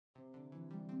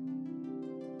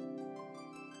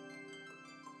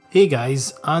Hey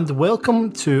guys, and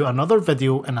welcome to another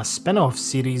video in a spin-off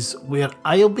series where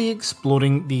I'll be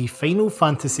exploring the Final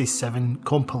Fantasy VII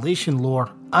compilation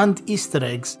lore and Easter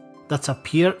eggs that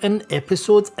appear in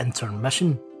episode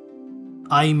Intermission.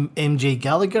 I'm MJ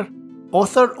Gallagher,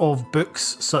 author of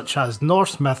books such as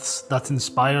Norse myths that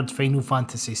inspired Final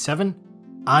Fantasy VII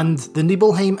and the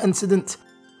Nibelheim Incident,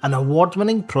 an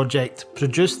award-winning project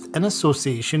produced in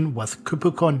association with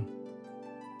KupoCon.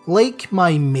 Like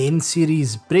my main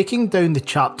series breaking down the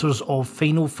chapters of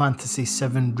Final Fantasy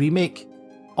VII Remake,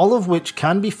 all of which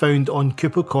can be found on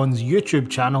KupoCon's YouTube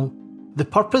channel, the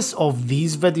purpose of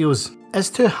these videos is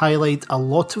to highlight a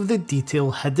lot of the detail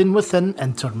hidden within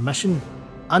Intermission,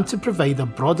 and to provide a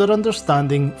broader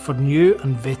understanding for new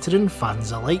and veteran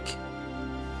fans alike.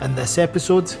 In this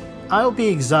episode, I'll be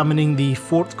examining the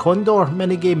Fort Condor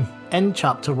minigame in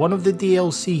Chapter 1 of the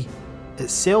DLC,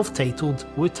 itself titled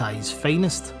Wutai's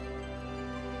Finest.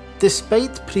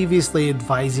 Despite previously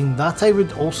advising that I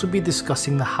would also be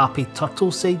discussing the Happy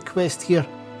Turtle side quest here,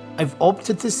 I've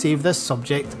opted to save this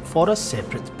subject for a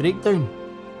separate breakdown.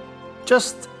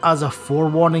 Just as a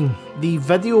forewarning, the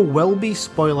video will be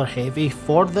spoiler heavy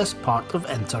for this part of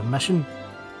Intermission,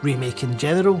 Remake in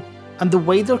general, and the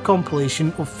wider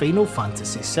compilation of Final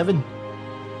Fantasy VII.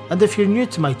 And if you're new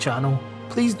to my channel,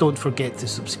 please don't forget to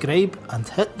subscribe and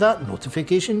hit that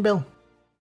notification bell.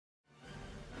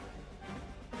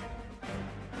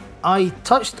 I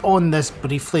touched on this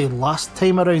briefly last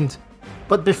time around,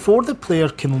 but before the player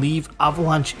can leave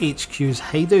Avalanche HQ's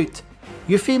hideout,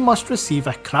 Yuffie must receive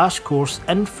a crash course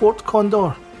in Fort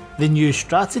Condor, the new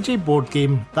strategy board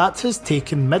game that has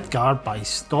taken Midgar by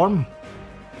storm.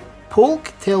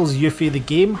 Polk tells Yuffie the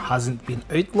game hasn't been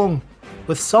out long,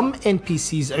 with some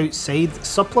NPCs outside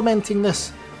supplementing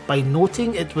this by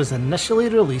noting it was initially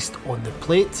released on the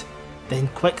plate, then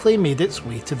quickly made its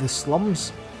way to the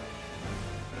slums.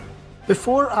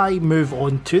 Before I move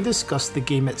on to discuss the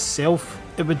game itself,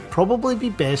 it would probably be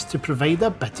best to provide a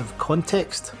bit of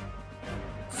context.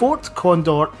 Fort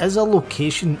Condor is a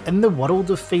location in the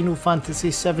world of Final Fantasy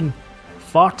VII,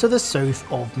 far to the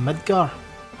south of Midgar.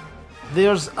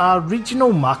 There's a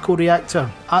regional Mako reactor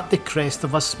at the crest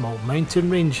of a small mountain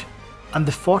range, and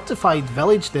the fortified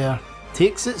village there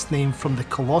takes its name from the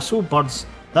colossal birds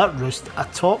that roost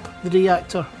atop the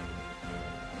reactor.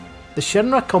 The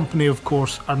Shinra Company, of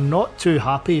course, are not too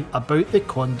happy about the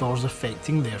condors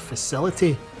affecting their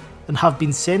facility, and have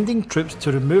been sending troops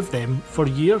to remove them for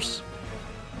years.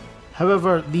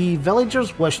 However, the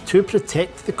villagers wish to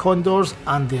protect the condors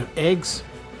and their eggs,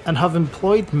 and have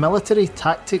employed military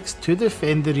tactics to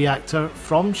defend the reactor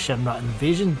from Shinra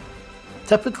invasion,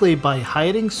 typically by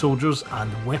hiring soldiers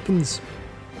and weapons.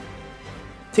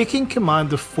 Taking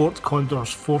command of Fort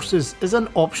Condor's forces is an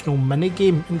optional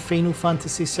minigame in Final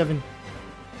Fantasy VII.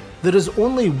 There is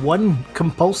only one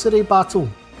compulsory battle,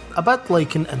 a bit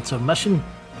like an Intermission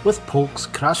with Polk's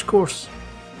crash course.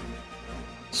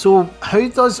 So how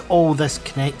does all this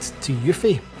connect to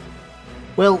Yuffie?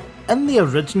 Well, in the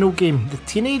original game, the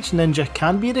teenage ninja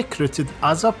can be recruited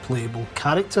as a playable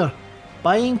character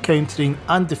by encountering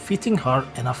and defeating her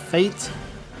in a fight,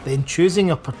 then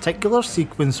choosing a particular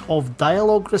sequence of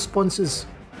dialogue responses.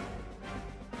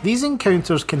 These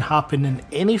encounters can happen in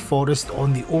any forest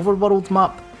on the overworld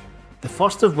map, the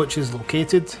first of which is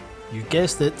located, you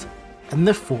guessed it, in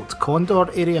the Fort Condor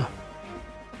area.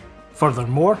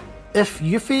 Furthermore, if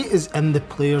Yuffie is in the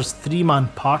player's three-man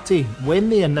party when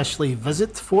they initially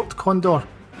visit Fort Condor,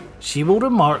 she will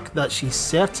remark that she's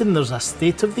certain there's a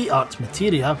state-of-the-art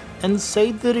materia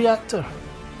inside the reactor.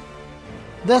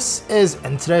 This is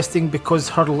interesting because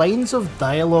her lines of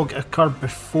dialogue occur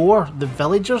before the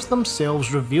villagers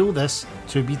themselves reveal this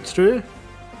to be true.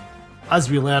 As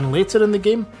we learn later in the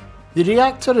game, the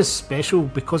reactor is special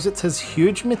because it has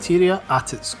huge materia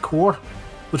at its core,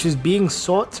 which is being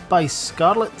sought by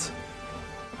Scarlet.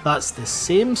 That's the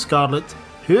same Scarlet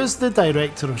who is the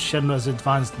director of Shinra's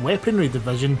Advanced Weaponry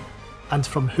Division, and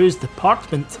from whose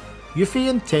department Yuffie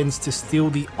intends to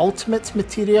steal the ultimate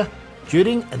materia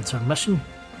during Intermission.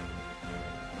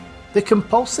 The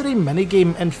compulsory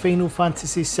minigame in Final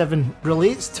Fantasy VII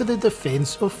relates to the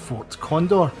defence of Fort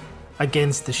Condor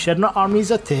against the Shinra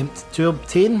army's attempt to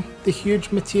obtain the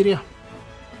huge materia.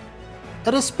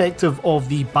 Irrespective of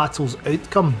the battle's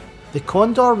outcome, the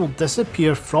Condor will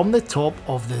disappear from the top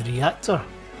of the reactor.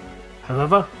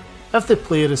 However, if the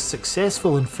player is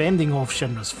successful in fending off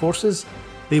Shinra's forces,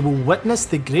 they will witness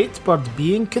the Great Bird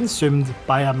being consumed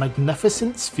by a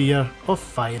magnificent sphere of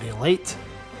fiery light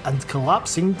and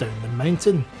collapsing down the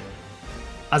mountain.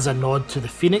 As a nod to the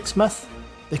Phoenix myth,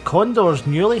 the Condor's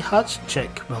newly hatched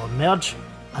chick will emerge,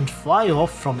 and fly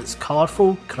off from its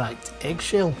colourful, cracked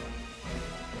eggshell.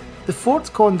 The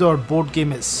Fort Condor board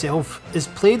game itself is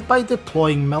played by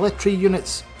deploying military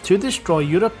units to destroy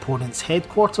your opponent's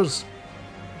headquarters.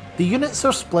 The units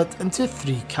are split into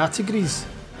 3 categories: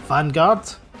 Vanguard,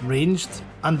 Ranged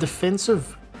and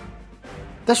Defensive.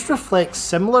 This reflects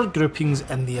similar groupings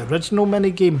in the original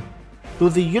minigame, though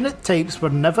the unit types were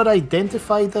never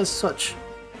identified as such.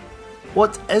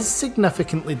 What is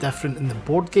significantly different in the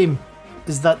board game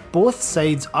is that both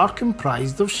sides are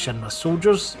comprised of Shinra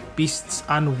soldiers, beasts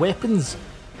and weapons,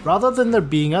 rather than there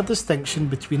being a distinction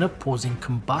between opposing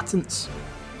combatants.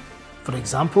 For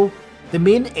example, the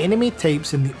main enemy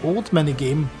types in the old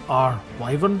minigame are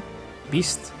Wyvern,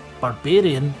 Beast,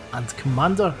 Barbarian and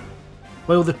Commander,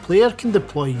 while the player can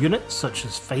deploy units such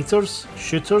as fighters,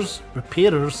 shooters,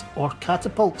 repairers or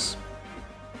catapults.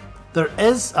 There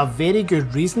is a very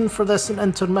good reason for this in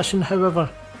Intermission, however,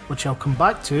 which I'll come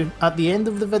back to at the end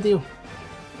of the video.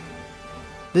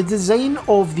 The design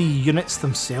of the units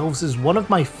themselves is one of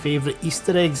my favourite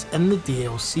Easter eggs in the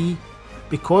DLC,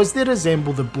 because they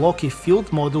resemble the blocky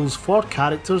field models for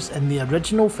characters in the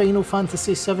original Final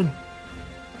Fantasy VII.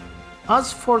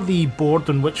 As for the board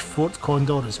on which Fort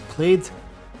Condor is played,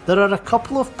 there are a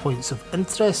couple of points of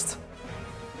interest.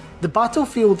 The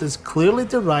battlefield is clearly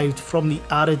derived from the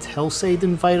arid hillside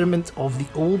environment of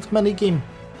the old minigame,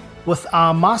 with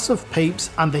a massive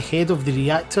pipes and the head of the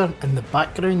reactor in the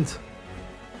background.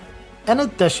 In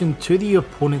addition to the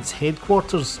opponent's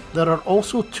headquarters, there are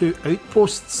also 2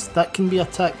 outposts that can be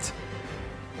attacked.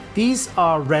 These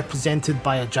are represented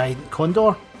by a giant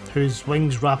condor, whose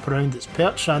wings wrap around its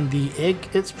perch and the egg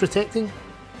it's protecting,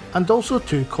 and also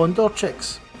 2 condor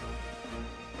chicks.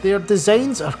 Their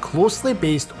designs are closely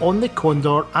based on the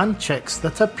condor and chicks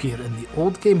that appear in the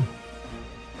old game.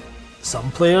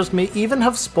 Some players may even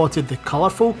have spotted the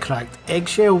colourful cracked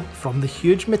eggshell from the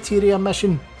huge materia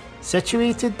mission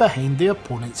situated behind the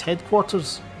opponent's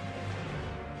headquarters.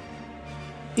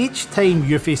 Each time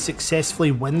Yuffie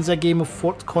successfully wins a game of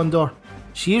Fort Condor,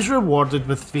 she is rewarded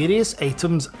with various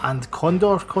items and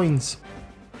Condor coins.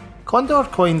 Condor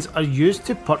coins are used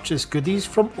to purchase goodies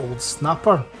from Old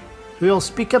Snapper, who I'll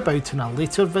speak about in a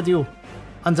later video,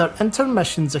 and are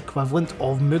Intermission's equivalent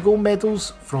of Moogle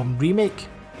medals from Remake.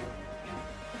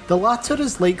 The latter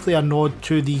is likely a nod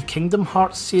to the Kingdom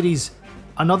Hearts series,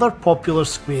 another popular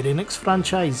Square Enix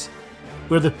franchise,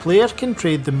 where the player can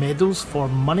trade the medals for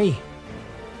money.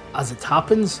 As it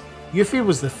happens, Yuffie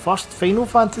was the first Final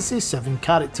Fantasy VII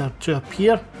character to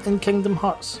appear in Kingdom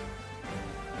Hearts.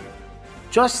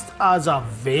 Just as a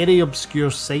very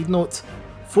obscure side note,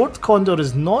 Fort Condor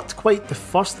is not quite the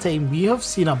first time we have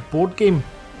seen a board game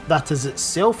that is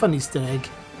itself an Easter egg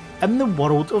in the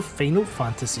world of Final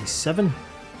Fantasy VII.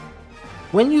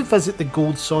 When you visit the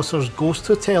Gold Saucer's Ghost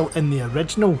Hotel in the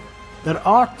original, there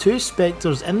are 2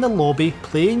 spectres in the lobby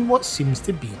playing what seems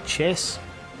to be chess.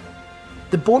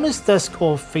 The bonus disc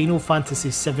of Final Fantasy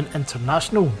VII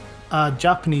International, a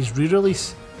Japanese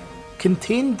re-release,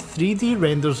 contained 3D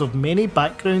renders of many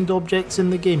background objects in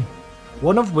the game,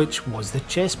 one of which was the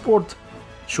chessboard,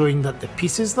 showing that the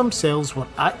pieces themselves were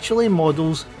actually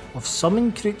models of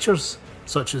summoned creatures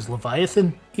such as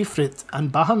Leviathan, Ifrit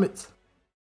and Bahamut.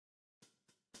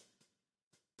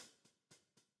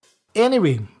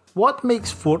 Anyway, what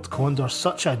makes Fort Condor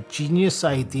such a genius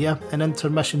idea in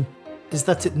Intermission is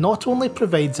that it not only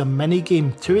provides a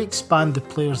minigame to expand the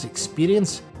player's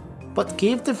experience, but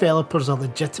gave developers a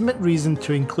legitimate reason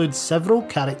to include several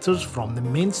characters from the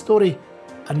main story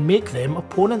and make them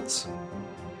opponents.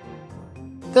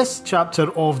 This chapter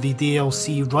of the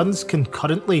DLC runs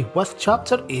concurrently with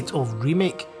Chapter 8 of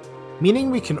Remake,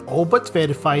 meaning we can all but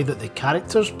verify that the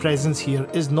character's presence here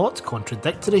is not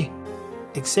contradictory.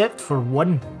 Except for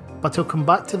one, but I'll come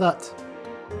back to that.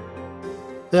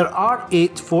 There are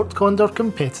 8 Fort Condor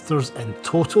competitors in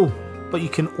total, but you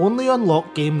can only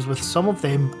unlock games with some of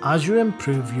them as you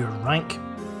improve your rank.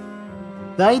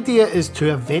 The idea is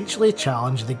to eventually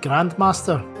challenge the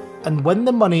Grandmaster and win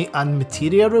the money and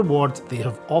materia reward they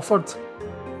have offered.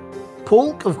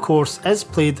 Polk, of course, is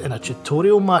played in a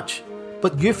tutorial match,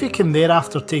 but Yuffie can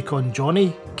thereafter take on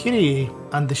Johnny, Kyrie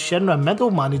and the Shinra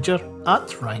middle manager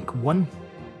at rank 1.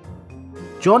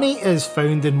 Johnny is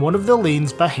found in one of the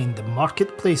lanes behind the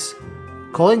marketplace,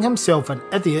 calling himself an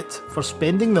idiot for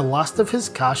spending the last of his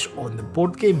cash on the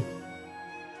board game.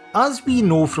 As we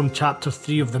know from Chapter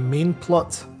 3 of the main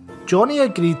plot, Johnny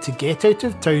agreed to get out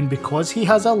of town because he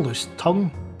has a loose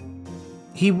tongue.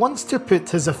 He wants to put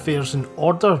his affairs in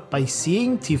order by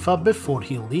seeing Tifa before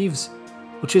he leaves,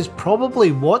 which is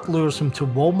probably what lures him to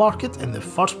Wall Market in the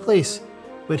first place,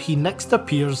 where he next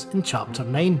appears in Chapter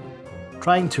 9.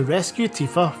 trying to rescue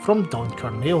Tifa from Don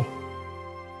Corneo.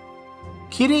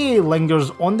 Kyrie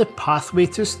lingers on the pathway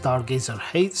to Stargazer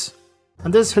Heights,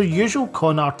 and is her usual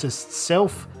con artist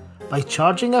self by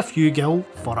charging a few gil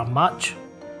for a match.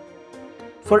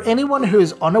 For anyone who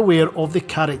is unaware of the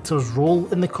character's role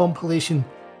in the compilation,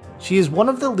 she is one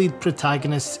of the lead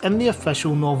protagonists in the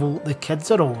official novel The Kids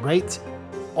Are Alright,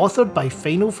 authored by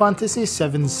Final Fantasy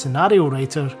VII's scenario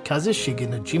writer Kazushige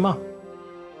Nojima.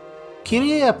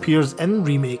 Kyrie appears in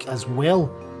Remake as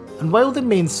well, and while the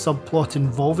main subplot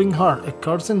involving her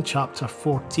occurs in Chapter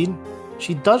 14,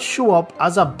 she does show up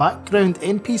as a background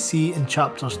NPC in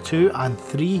Chapters 2 and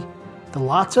 3, the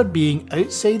latter being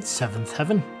outside 7th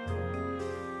Heaven.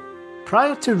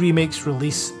 Prior to Remake's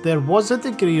release, there was a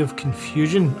degree of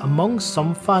confusion among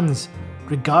some fans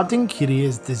regarding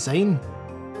Kyrie's design.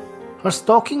 Her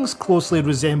stockings closely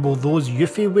resemble those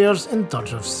Yuffie wears in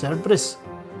Dirge of Cerberus,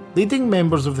 leading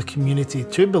members of the community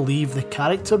to believe the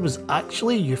character was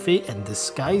actually Yuffie in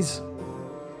disguise.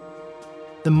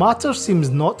 The matter seems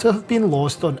not to have been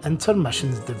lost on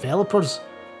INTERmission's developers,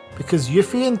 because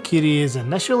Yuffie and Kyrie's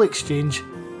initial exchange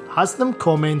has them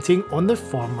commenting on the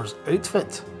former's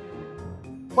outfit.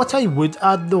 What I would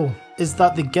add though is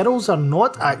that the girls are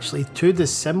not actually too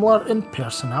dissimilar in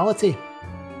personality.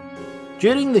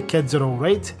 During The Kids Are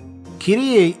Alright,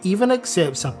 Kyrie even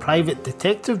accepts a private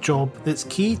detective job that's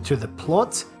key to the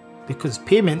plot because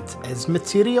payment is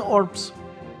materia orbs.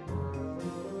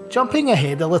 Jumping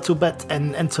ahead a little bit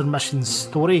in INTERmission's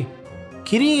story,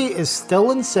 Kyrie is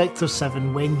still in Sector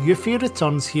 7 when Yuffie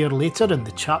returns here later in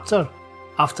the chapter,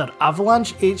 after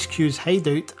Avalanche HQ's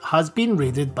hideout has been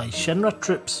raided by Shinra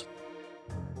troops.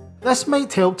 This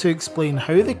might help to explain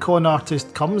how the con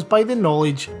artist comes by the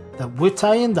knowledge that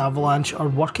Wutai and Avalanche are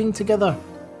working together,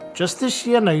 just as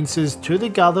she announces to the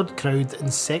gathered crowd in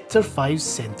Sector 5's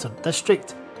Centre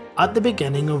District at the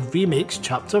beginning of Remake's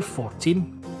Chapter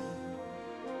 14.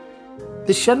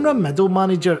 The Shinra middle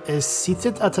manager is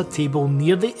seated at a table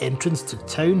near the entrance to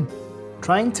town,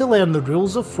 trying to learn the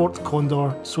rules of Fort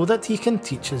Condor so that he can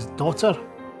teach his daughter.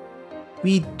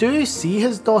 We do see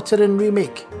his daughter in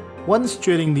Remake, once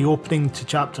during the opening to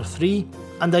Chapter 3,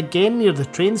 and again near the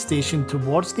train station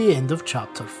towards the end of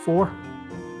Chapter 4.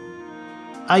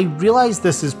 I realise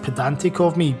this is pedantic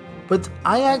of me, but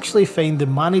I actually find the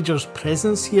manager's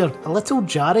presence here a little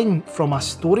jarring from a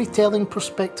storytelling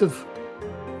perspective.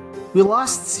 We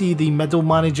last see the middle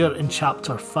manager in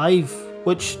Chapter 5,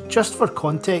 which, just for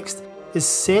context, is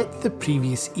set the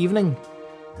previous evening.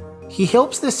 He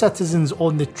helps the citizens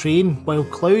on the train while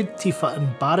Cloud, Tifa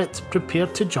and Barrett prepare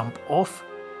to jump off.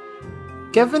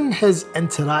 Given his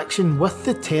interaction with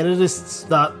the terrorists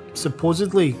that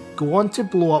supposedly go on to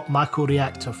blow up Mako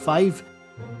Reactor 5,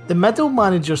 the middle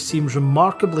manager seems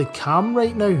remarkably calm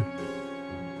right now.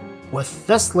 With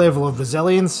this level of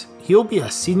resilience, he'll be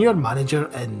a senior manager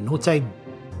in no time.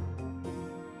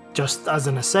 Just as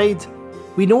an aside,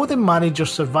 we know the manager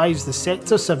survives the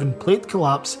Sector 7 plate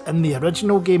collapse in the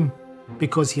original game,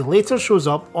 because he later shows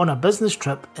up on a business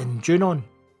trip in Junon.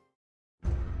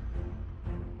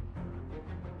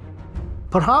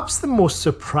 Perhaps the most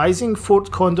surprising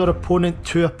Fort Condor opponent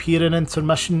to appear in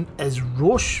INTERmission is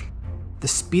Roche, the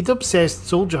speed-obsessed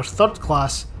soldier 3rd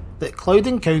class that Cloud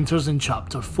encounters in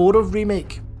Chapter 4 of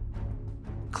Remake.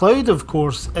 Cloud, of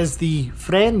course, is the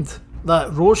friend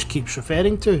that Roche keeps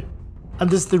referring to,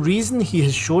 and is the reason he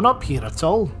has shown up here at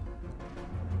all.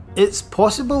 It's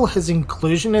possible his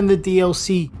inclusion in the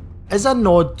DLC is a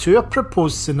nod to a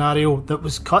proposed scenario that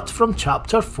was cut from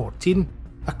Chapter 14,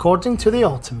 according to the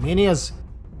Ultimanias,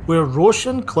 where Roche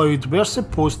and Cloud were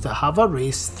supposed to have a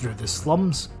race through the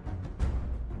slums.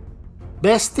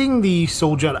 Besting the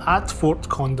soldier at Fort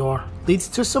Condor leads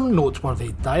to some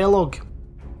noteworthy dialogue.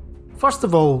 First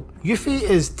of all, Yuffie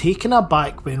is taken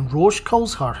aback when Roche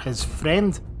calls her his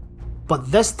friend,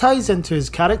 but this ties into his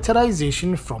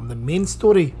characterisation from the main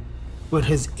story, where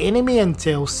his enemy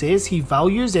intel says he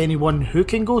values anyone who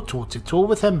can go toe-to-toe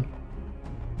with him.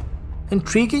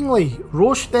 Intriguingly,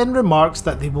 Roche then remarks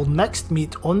that they will next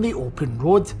meet on the open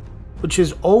road, which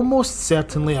is almost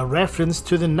certainly a reference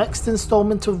to the next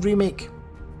instalment of Remake.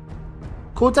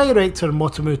 Co-director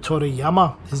Motomu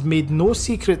Toriyama has made no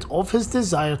secret of his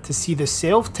desire to see the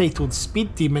self-titled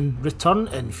Speed Demon return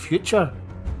in future,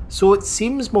 so it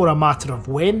seems more a matter of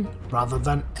when rather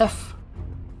than if.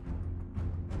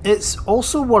 It's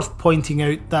also worth pointing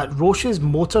out that Roche's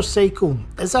motorcycle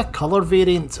is a colour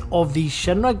variant of the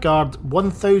Shinra Guard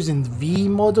 1000V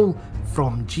model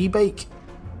from G-Bike.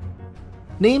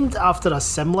 Named after a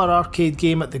similar arcade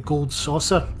game at the Gold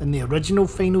Saucer in the original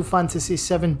Final Fantasy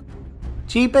VII,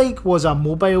 G-Bike was a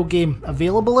mobile game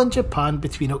available in Japan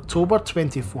between October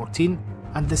 2014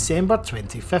 and December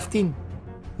 2015,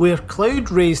 where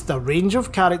Cloud raced a range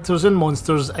of characters and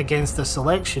monsters against a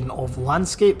selection of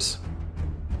landscapes.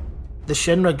 The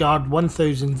Shinra Guard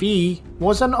 1000V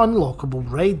was an unlockable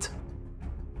ride.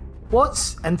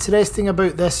 What's interesting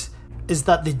about this is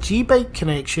that the G-Byte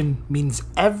connection means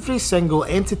every single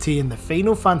entity in the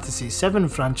Final Fantasy VII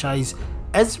franchise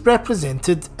is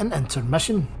represented in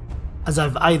Intermission, as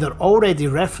I've either already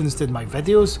referenced in my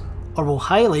videos or will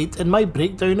highlight in my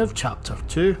breakdown of Chapter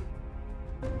 2.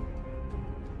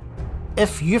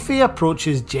 If Yuffie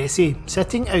approaches Jessie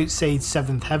sitting outside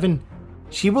 7th Heaven,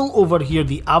 she will overhear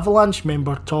the Avalanche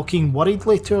member talking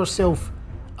worriedly to herself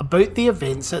about the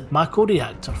events at Mako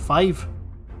Reactor 5.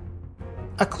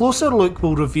 A closer look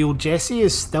will reveal Jessie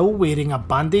is still wearing a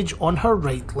bandage on her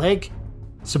right leg,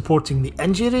 supporting the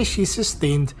injury she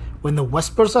sustained when the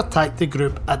Whispers attacked the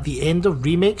group at the end of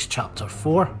Remake's Chapter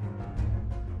 4.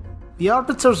 The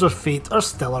Arbiters of Fate are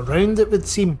still around, it would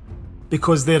seem,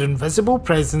 because their invisible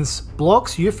presence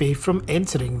blocks Yuffie from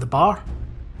entering the bar.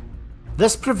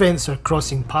 This prevents her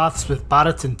crossing paths with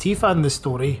Barrett and Tifa in the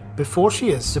story before she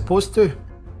is supposed to.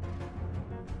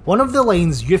 One of the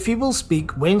lines Yuffie will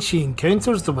speak when she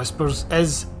encounters the Whispers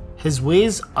is, "His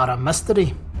ways are a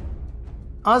mystery."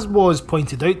 As was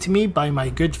pointed out to me by my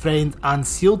good friend and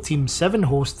SEAL Team 7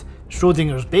 host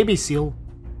Schrodinger's Baby Seal,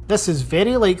 this is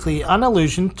very likely an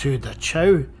allusion to the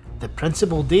Chow, the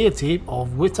principal deity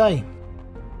of Wutai.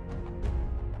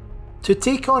 To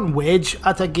take on Wedge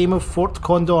at a game of Fort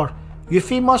Condor,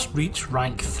 Yuffie must reach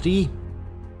rank 3.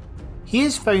 He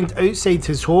is found outside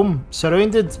his home,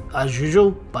 surrounded, as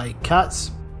usual, by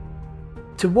cats.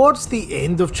 Towards the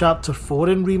end of Chapter 4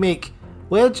 in Remake,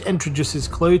 Wedge introduces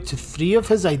Cloud to 3 of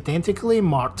his identically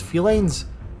marked felines,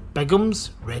 Bigums,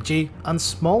 Reggie and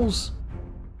Smalls.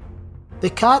 The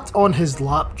cat on his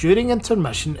lap during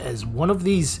intermission is one of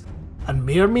these, and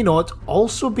may or may not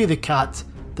also be the cat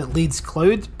that leads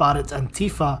Cloud, Barrett and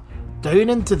Tifa down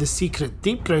into the secret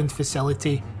Deep Ground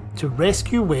facility to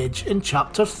rescue Wedge in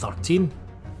Chapter 13.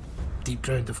 Deep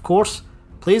Ground, of course,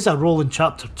 plays a role in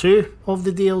Chapter 2 of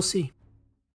the DLC.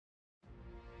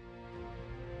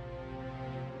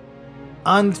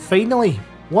 And finally,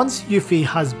 once Yuffie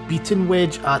has beaten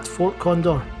Wedge at Fort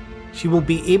Condor, she will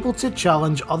be able to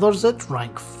challenge others at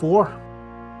rank 4.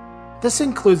 This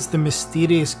includes the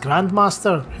mysterious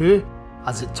Grandmaster who,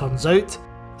 as it turns out,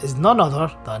 is none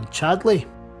other than Chadley.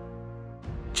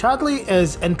 Chadley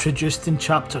is introduced in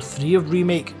Chapter 3 of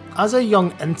Remake as a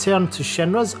young intern to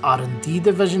Shinra's R&D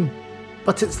division,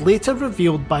 but it's later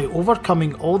revealed by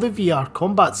overcoming all the VR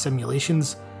combat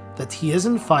simulations that he is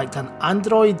in fact an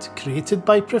android created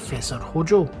by Professor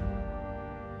Hojo.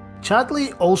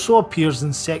 Chadley also appears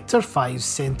in Sector 5's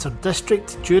Centre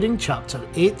District during Chapter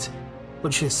 8,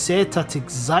 which is set at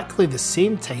exactly the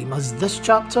same time as this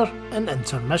chapter in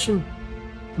Intermission,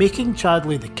 making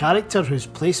Chadley the character whose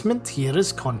placement here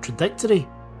is contradictory,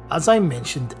 as I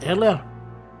mentioned earlier.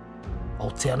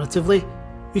 Alternatively,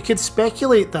 we could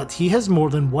speculate that he has more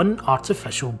than one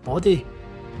artificial body,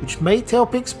 which might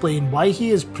help explain why he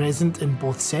is present in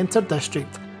both Centre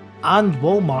District and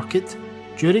Wall Market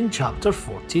during Chapter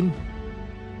 14.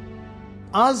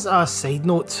 As a side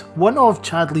note, one of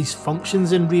Chadley's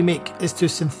functions in Remake is to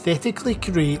synthetically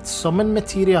create summon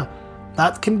materia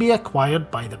that can be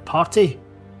acquired by the party.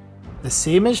 The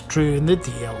same is true in the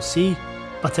DLC,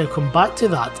 but I'll come back to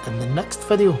that in the next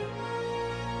video.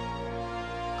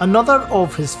 Another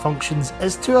of his functions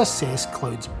is to assess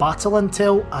Cloud's battle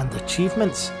intel and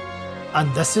achievements,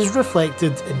 and this is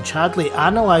reflected in Chadley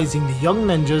analysing the young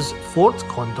ninja's Fort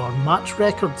Condor match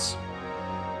records.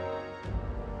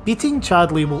 Beating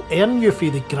Chadley will earn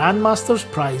Yuffie the Grandmaster's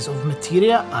prize of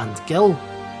Materia and Gil,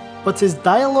 but his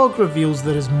dialogue reveals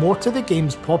there is more to the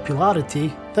game's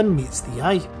popularity than meets the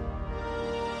eye.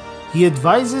 He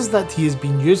advises that he has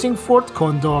been using Fort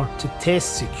Condor to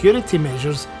test security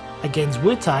measures against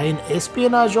Wutai in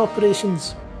espionage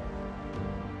operations.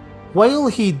 While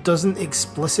he doesn't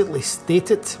explicitly state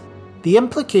it, the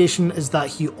implication is that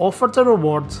he offered a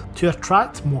reward to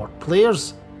attract more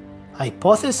players,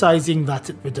 hypothesising that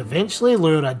it would eventually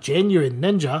lure a genuine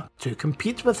ninja to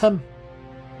compete with him.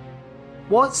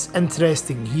 What's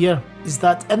interesting here is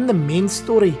that in the main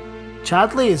story,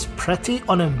 Chadley is pretty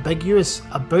unambiguous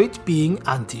about being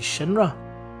anti-Shinra,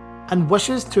 and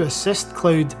wishes to assist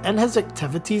Cloud in his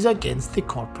activities against the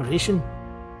corporation.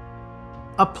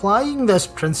 Applying this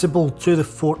principle to the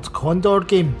Fort Condor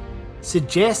game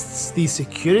suggests the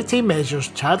security measures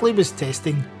Chadley was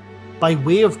testing, by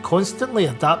way of constantly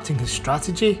adapting his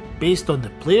strategy based on the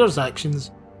player's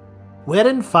actions, were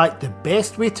in fact the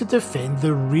best way to defend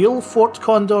the real Fort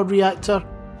Condor reactor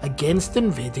against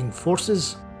invading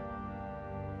forces.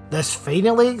 This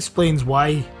finally explains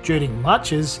why, during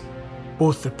matches,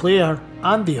 both the player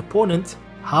and the opponent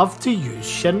have to use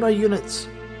Shinra units.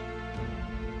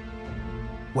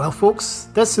 Well folks,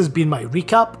 this has been my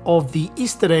recap of the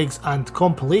Easter eggs and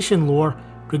compilation lore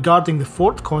regarding the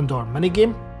Fort Condor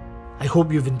minigame. I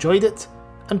hope you've enjoyed it,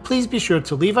 and please be sure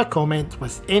to leave a comment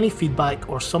with any feedback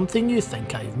or something you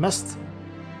think I've missed.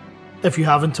 If you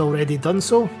haven't already done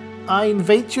so, I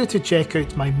invite you to check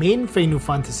out my main Final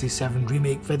Fantasy VII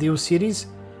Remake video series,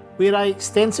 where I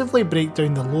extensively break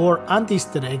down the lore and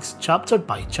Easter eggs chapter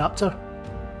by chapter.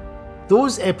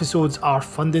 Those episodes are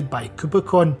funded by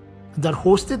KoopaCon and are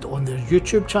hosted on their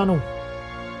YouTube channel.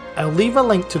 I'll leave a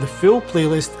link to the full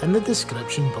playlist in the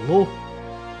description below.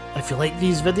 If you like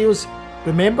these videos,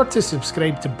 remember to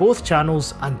subscribe to both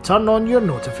channels and turn on your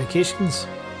notifications.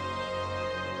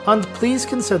 And please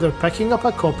consider picking up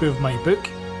a copy of my book,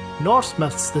 Norse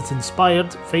Myths That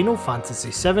Inspired Final Fantasy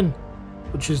VII,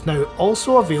 which is now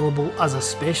also available as a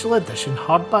special edition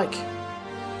hardback.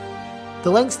 The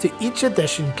links to each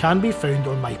edition can be found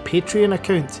on my Patreon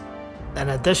account, in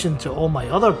addition to all my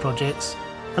other projects,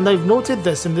 and I've noted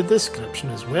this in the description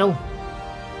as well.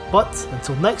 But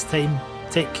until next time,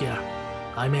 take care.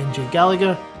 I'm NJ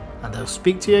Gallagher, and I'll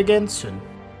speak to you again soon.